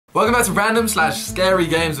Welcome back to Random / Scary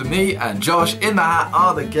Games with me and Josh. In the hat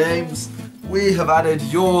are the games. We have added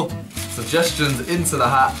your suggestions into the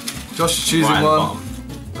hat. Josh is choosing one.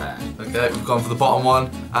 Okay, we've gone for the bottom one,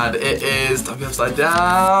 and it is, don't be upside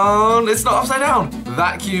down. It's not upside down.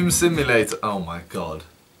 Vacuum Simulator. Oh my god.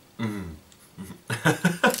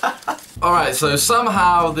 Alright, so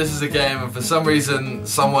somehow this is a game, and for some reason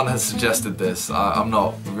someone has suggested this. I'm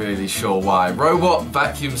not really sure why. Robot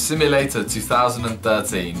Vacuum Simulator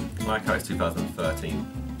 2013. I like how it's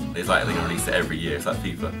 2013. It's like they're going to release it every year. It's like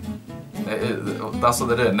FIFA. That's what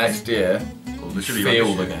they're doing. Next year, Well,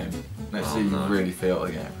 feel the game. Next year, you really feel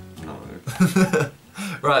the game. No.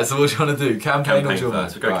 Right, so what do you want to do? Campaign or duel?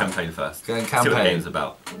 first. We'll go campaign first. Going See what the campaign. game's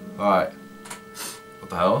about. Alright. What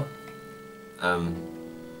the hell?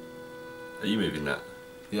 Are you moving that?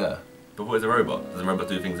 Yeah. But what is a robot? Does a robot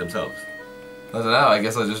do things themselves? I don't know, I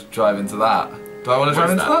guess I'll just drive into that. Do I want to drive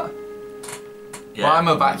into that? Yeah. Well, I'm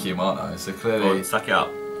a vacuum, aren't I? So clearly... Well, suck it up.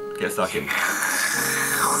 Get stuck in.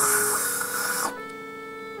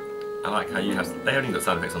 I like how you have... They haven't even got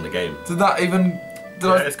sound effects on the game. Did that even...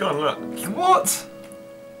 Yeah, it's gone, look. What?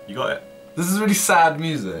 You got it. This is really sad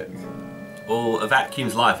music. Well, a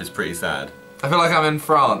vacuum's life is pretty sad. I feel like I'm in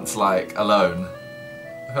France, like, alone.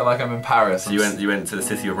 I feel like I'm in Paris. So you went to the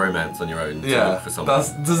city of romance on your own to Yeah. look for someone.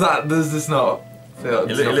 Does this not feel...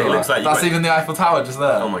 It looks like you That's went- even the Eiffel Tower just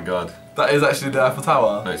there. Oh my god. That is actually the Eiffel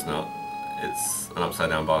Tower. No, it's not. It's an upside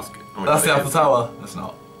down basket. Oh my That's god, the it Eiffel is. Tower. It's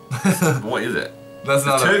not. What is it? There's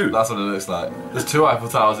There's two. That's what it looks like. There's two Eiffel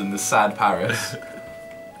Towers in this sad Paris.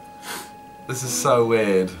 This is so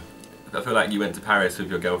weird. I feel like you went to Paris with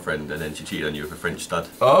your girlfriend and then she cheated on you with a French stud.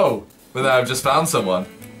 Oh, but then I've just found someone.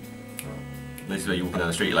 And this is where you're walking down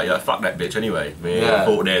the street, you're like, fuck that bitch anyway. Man, Yeah.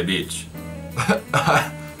 fuck that bitch.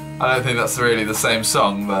 I don't think that's really the same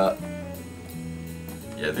song, but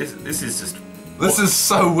Yeah, this is just... this is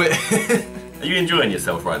so weird. Are you enjoying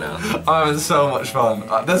yourself right now? I'm having so much fun.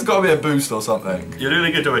 There's got to be a boost or something. You're doing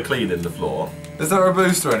a good job of cleaning the floor. Is there a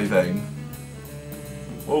boost or anything?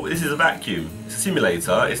 Well, this is a vacuum. It's a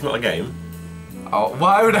simulator, it's not a game. Oh,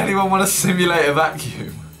 why would anyone want to simulate a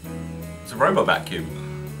vacuum? It's a robot vacuum.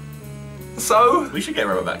 So? We should get a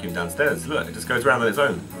robot vacuum downstairs. Look, it just goes around on its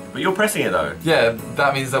own. But you're pressing it though. Yeah,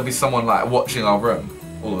 that means there'll be someone like watching our room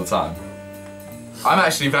all the time. I'm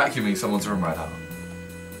actually vacuuming someone's room right now.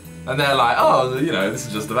 And they're like, oh, you know, this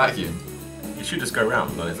is just a vacuum. It should just go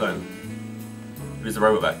around on its own. If it's a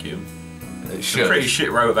robot vacuum. It It's should. a pretty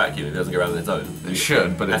shit robot vacuum if it doesn't go around on its own. It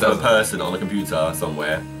should, but it That's a doesn't. person on a computer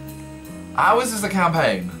somewhere. How is this a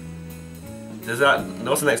campaign? There's that.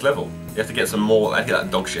 What's the next level? You have to get some more. I have to get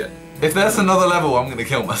that dog shit. If there's another level, I'm gonna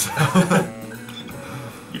kill myself.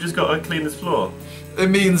 You just got to clean this floor. It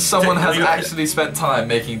means someone Have has you got- actually spent time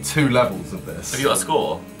making 2 levels of this. Have you got a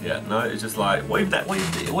score? Yeah. No. It's just like what even that?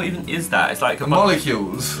 What even is that? It's like a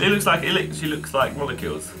Molecules. It looks like she looks like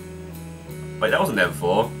molecules. Wait, that wasn't there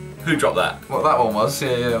before. Who dropped that? What that one was? Yeah,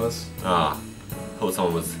 it was. Ah, thought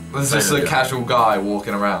someone was. There's just a casual guy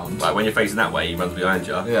walking around. Like when you're facing that way, he runs behind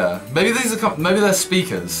you. Yeah. Maybe these are. Maybe they're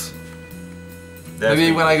speakers. There's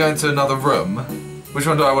Maybe the- when I go into another room, which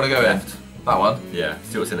one do I want to go Left. in? That one. Yeah.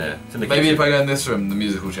 See what's in there. It's in the Maybe kitchen. if I go in this room, the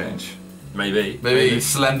music will change. Maybe. Maybe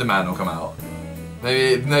Slender Man will come out.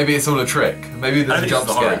 Maybe it's all a trick. Maybe I there's don't a think jump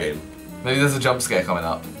it's a horror scare. game. Maybe there's a jump scare coming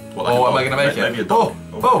up. What, like Or a am I dog? gonna make it? Maybe a dog.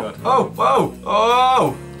 Oh, Oh my oh, God. oh,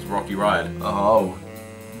 oh, It's a rocky ride. oh.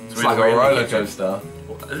 It's It's like a really in the roller kitchen. coaster.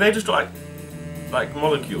 Are they just like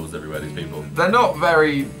molecules everywhere? These people. They're not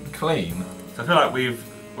very clean. So I feel like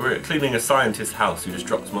we're cleaning a scientist's house who just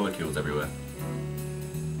drops molecules everywhere.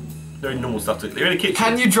 Very normal stuff to. They're in a kitchen.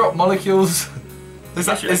 Can you drop molecules? Is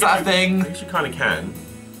that a thing? I guess you kind of can.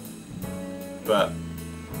 But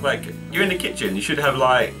like you're in the kitchen, you should have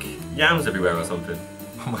like yams everywhere or something.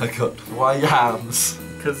 Oh my god, why yams?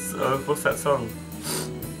 Because of what's that song?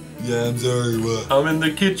 Yams everywhere. I'm in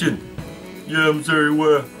the kitchen. Yams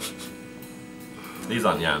everywhere. These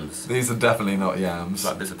aren't yams. These are definitely not It's yams.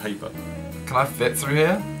 like bits of paper. Can I fit through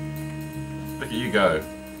here? Look at you go.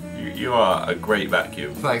 You are a great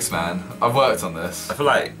vacuum. Thanks, man. I've worked on this. I feel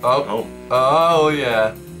like. Oh. Oh,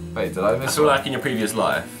 yeah. Wait, did I I miss feel one? like in your previous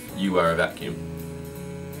life, you were a vacuum.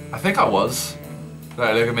 I think I was.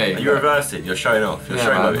 No, look at me. You're reversing, you're showing off, you're Yeah,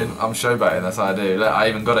 showboating. man, I'm showboating, that's how I do. Look, I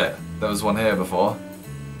even got it. There was one here before.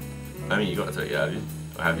 I mean, you got to take it, have you?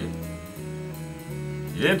 Or have you?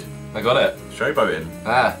 You did? I got it. Showboating.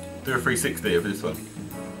 Ah. Do a 360 of this one.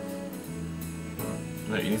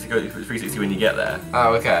 No, you need to go for 360 when you get there.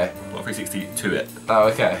 Oh, okay. Not 360 to it. Oh,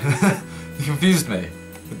 okay. You confused me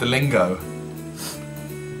with the lingo.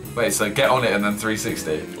 Wait, so get on it and then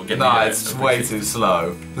 360? Or get Nah, near it it's and way 360. too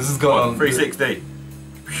slow. This has gone on... 360.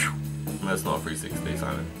 That's not a 360,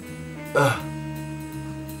 Simon.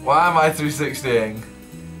 Why am I 360ing?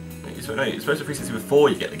 You're supposed to 360 before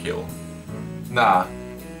you get the kill. Nah.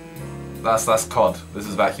 That's COD. This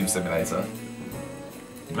is Vacuum Simulator.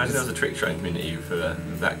 Imagine there was a trick shotting community for a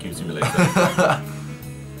Vacuum Simulator.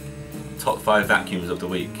 Top 5 vacuums of the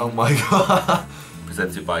week. Oh my god.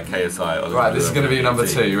 Presented by KSI. Right, this is going to be number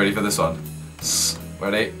 2. You ready for this one?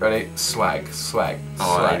 Ready? Ready? Swag. Swag.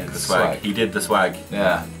 Oh, swag. the swag. He did the swag.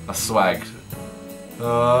 Yeah, I swagged.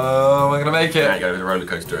 Oh, am I going to make it? Can't go with the roller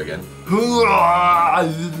coaster again.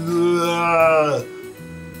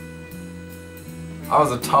 That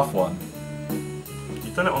was a tough one.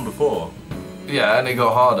 You've done it on before. Yeah, and it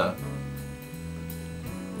got harder.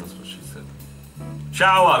 That's what she said.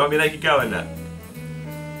 Shower! Got me naked girl in there.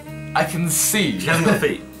 I can see. She hasn't got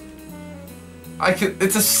feet.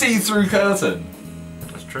 It's a see-through curtain.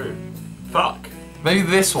 That's true. Fuck. Maybe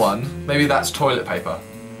this one. Maybe that's toilet paper.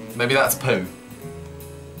 Maybe that's poo.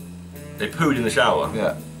 They pooed in the shower.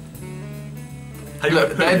 Yeah. Have you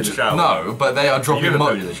ever pooed in the shower? No, but they are dropping. You ever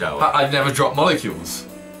pooed in the shower? I've never dropped molecules.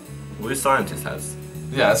 Well, this scientist has.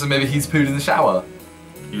 Yeah, so maybe he's pooed in the shower.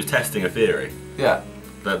 He was testing a theory. Yeah.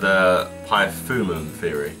 The Pythuman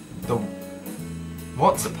theory. The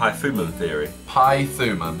what? The Pythuman theory.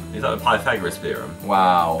 Pythuman. It's like the Pythagoras theorem.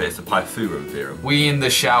 Wow. But it's the Pythuman theorem. We in the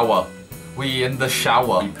shower. We in the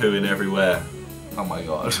shower. We pooing everywhere. Oh my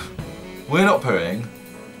god. We're not pooing.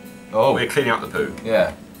 Oh. We're cleaning up the poo.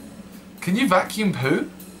 Yeah. Can you vacuum poo?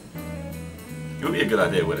 It would be a good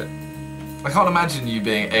idea, wouldn't it? I can't imagine you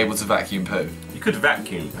being able to vacuum poo. You could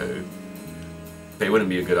vacuum poo, but it wouldn't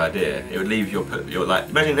be a good idea. It would leave your like,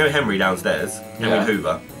 imagine Henry downstairs, Henry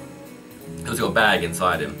Hoover. He's got a bag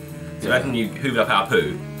inside him. So imagine you hoover up our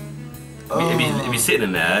poo. If you're sitting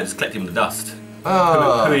in there, just collecting the dust.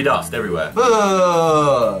 Pooey dust everywhere.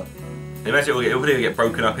 Imagine it will get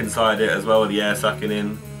broken up inside it as well with the air sucking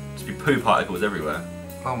in. Just be poo particles everywhere.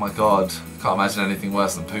 Oh my god. Can't imagine anything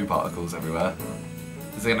worse than poo particles everywhere.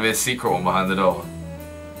 Is there going to be a secret one behind the door?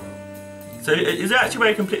 So is there actually a way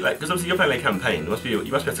to complete, like, because obviously you're playing a campaign, you must be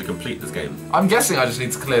able to complete this game. I'm guessing I just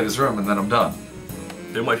need to clear this room and then I'm done.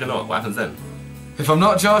 Then what if you're not? What happens then? If I'm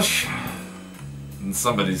not Josh, then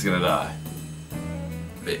somebody's going to die.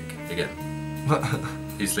 Vic, again.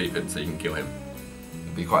 He's sleeping, so you can kill him.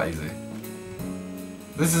 It'd be quite easy.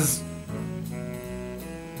 This is...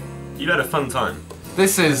 You've had a fun time.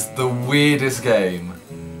 This is the weirdest game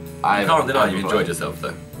I've can't deny ever you enjoyed yourself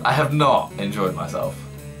though. I have not enjoyed myself.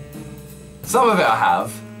 Some of it I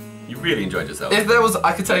have. You really enjoyed yourself. If there was,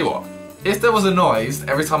 I could tell you what. If there was a noise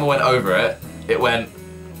every time I went over it, it went.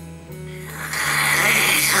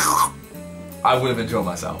 I would have enjoyed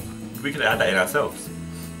myself. We could have had that in ourselves.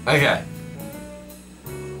 Okay.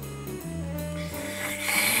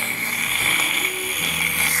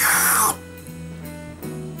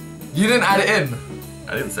 You didn't add it in.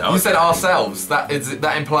 I didn't say. You said ourselves. That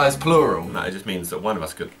implies plural. No, it just means that one of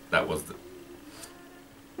us could. That was the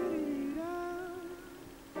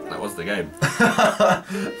game.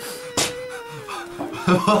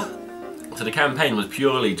 So the campaign was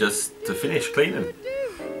purely just to finish cleaning.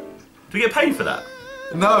 Do we get paid for that?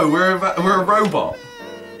 No, we're a robot.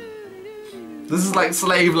 This is like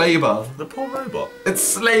slave labour. The poor robot. It's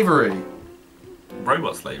slavery.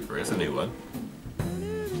 Robot slavery. It's a new one.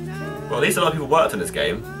 Well, at least a lot of people worked on this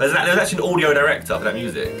game. There's actually an audio director for that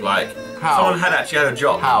music. Like, how? Someone had actually had a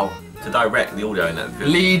job. How? To direct the audio in that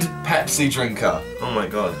film. Lead Pepsi drinker. Oh my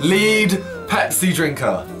god. Lead Pepsi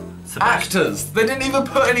drinker. Actors. They didn't even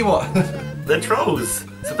put anyone. They're trolls.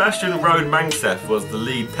 Sebastian Road Mangseth was the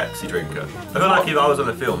lead Pepsi drinker. I feel like if I was on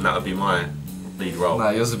a film, that would be my lead role. No,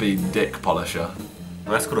 yours would be dick polisher.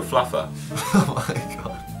 And that's called a fluffer. Oh my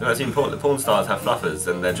god. No, I've seen porn stars have fluffers,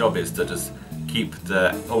 and their job is to just keep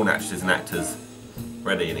the porn actresses and actors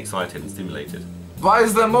ready and excited and stimulated. Why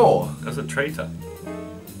is there more? That's a traitor.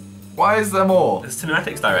 Why is there more? There's a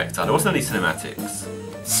cinematics director. There wasn't any cinematics.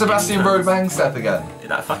 Sebastian Road Mangseth again.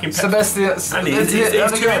 That fucking Sebastian. Andy,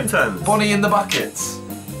 it's two interns. Bonnie in the Buckets.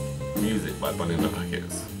 Music by Bonnie in the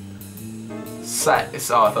Buckets. Sex.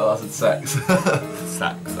 Oh, I thought that said sex.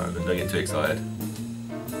 Sax, so don't get too excited.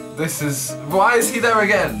 This is. Why is he there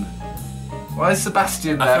again? Why is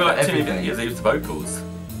Sebastian there? I feel like everything? he was the vocals.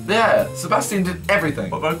 Yeah, Sebastian did everything.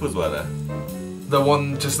 What vocals were there? The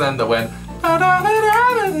one just then that went.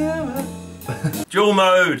 Dual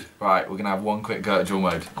mode! Right, we're gonna have one quick go at dual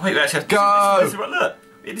mode. Oh wait, we actually have go! Look,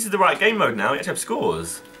 this is the right game mode now, we actually have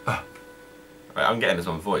scores. Right, I'm getting this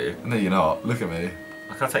one for you. No, you're not. Look at me.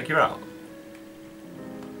 Can I take you out?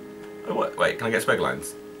 Oh, what? Wait, can I get spec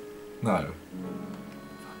lines? No.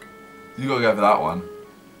 You gotta go for that one.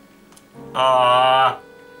 Ah.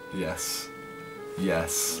 Yes.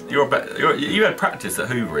 Yes. You had practice at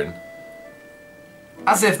hoovering.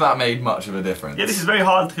 As if that made much of a difference. Yeah, this is very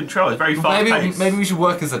hard to control. It's very fast paced. Maybe we should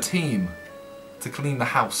work as a team to clean the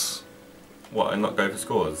house. What, and not go for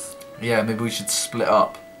scores? Yeah, maybe we should split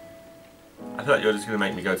up. I feel like you're just going to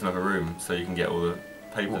make me go to another room so you can get all the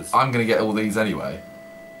papers. Well, I'm going to get all these anyway.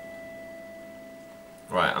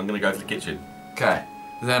 Right, I'm going to go to the kitchen. Okay.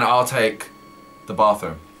 Then I'll take the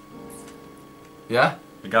bathroom. Yeah?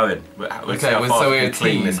 We're going. We're Okay, see how fast so we we're can a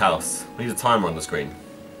clean team. this house. We need a timer on the screen.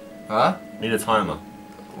 Huh? We need a timer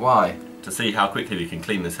Why? to see how quickly we can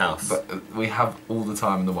clean this house. But we have all the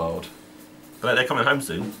time in the world. But they're coming home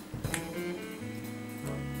soon.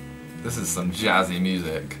 This is some jazzy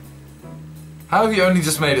music. How have you only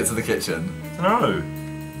just made it to the kitchen? No.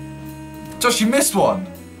 Josh, you missed one!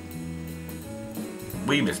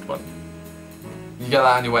 We missed one. You get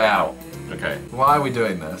that on your way out. Okay. Why are we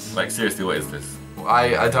doing this? Like, seriously, what is this?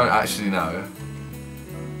 I don't actually know.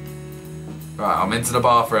 Right, I'm into the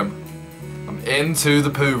bathroom. I'm into the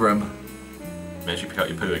poo room. Make sure you pick up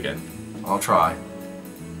your poo again. I'll try.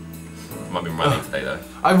 It might be running today, though.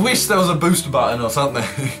 I wish there was a boost button or something.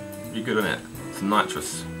 You're good on it. Some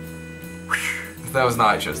nitrous. If there was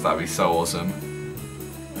nitrous, that'd be so awesome.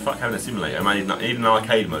 Fuck having a simulator. I might need an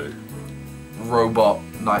arcade mode. Robot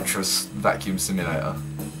nitrous vacuum simulator.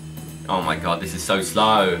 Oh my god, this is so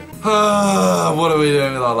slow. What are we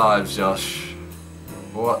doing with our lives, Josh?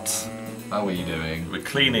 What are we doing? We're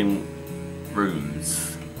cleaning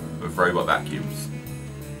rooms with robot vacuums.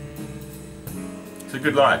 It's a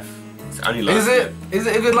good life. It's the only life. Is it? Is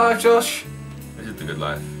it a good life, Josh? This is the good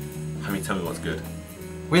life. Homie, tell me what's good.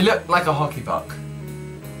 We look like a hockey puck.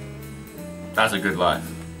 That's a good life.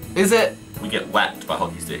 Is it? We get whacked by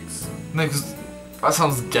hockey sticks. No, because that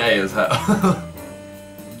sounds gay as hell.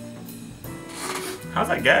 How's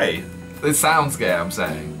that gay? It sounds gay, I'm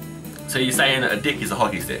saying. So you're saying that a dick is a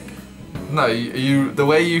hockey stick? No, you the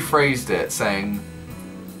way you phrased it, saying,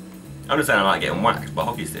 I'm just saying I like getting whacked by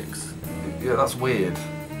hockey sticks. yeah, that's weird.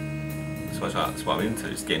 That's what I'm into,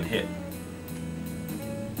 just getting hit.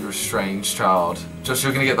 You're a strange child. Josh,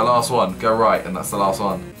 you're gonna get the last one. Go right, and that's the last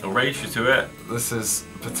one. I'll race you to it. This is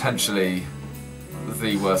potentially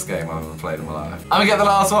the worst game I've ever played in my life. I'm gonna get the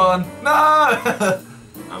last one. No!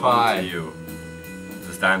 I'm Bye. on to you.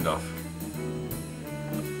 It's a standoff.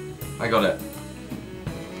 I got it.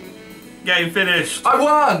 Game finished! I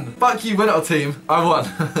won! Fuck you, we're not a team. I won.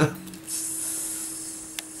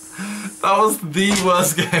 That was the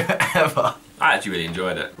worst game ever. I actually really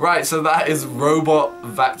enjoyed it. Right, so that is Robot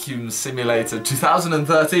Vacuum Simulator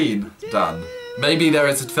 2013 done. Maybe there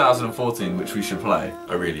is a 2014 which we should play.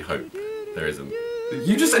 I really hope there isn't.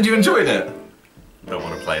 You just said you enjoyed it. I don't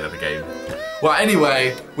want to play another game. Well,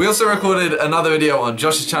 anyway, we also recorded another video on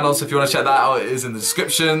Josh's channel, so if you want to check that out, it is in the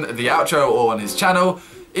description, the outro, or on his channel.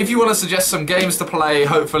 If you want to suggest some games to play,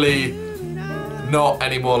 hopefully not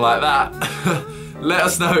any more like that, let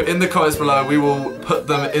us know in the comments below. We will put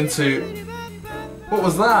them into... What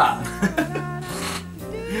was that?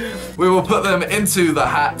 We will put them into the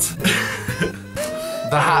hat.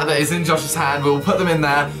 The hat that is in Josh's hand, we'll put them in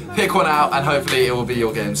there, pick one out, and hopefully it will be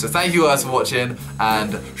your game. So thank you guys for watching,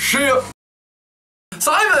 and see ya!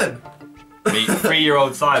 Simon! Meet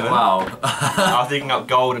 3-year-old Simon. Wow. After digging up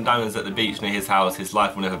gold and diamonds at the beach near his house, his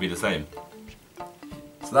life will never be the same.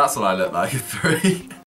 So that's what I look like at 3.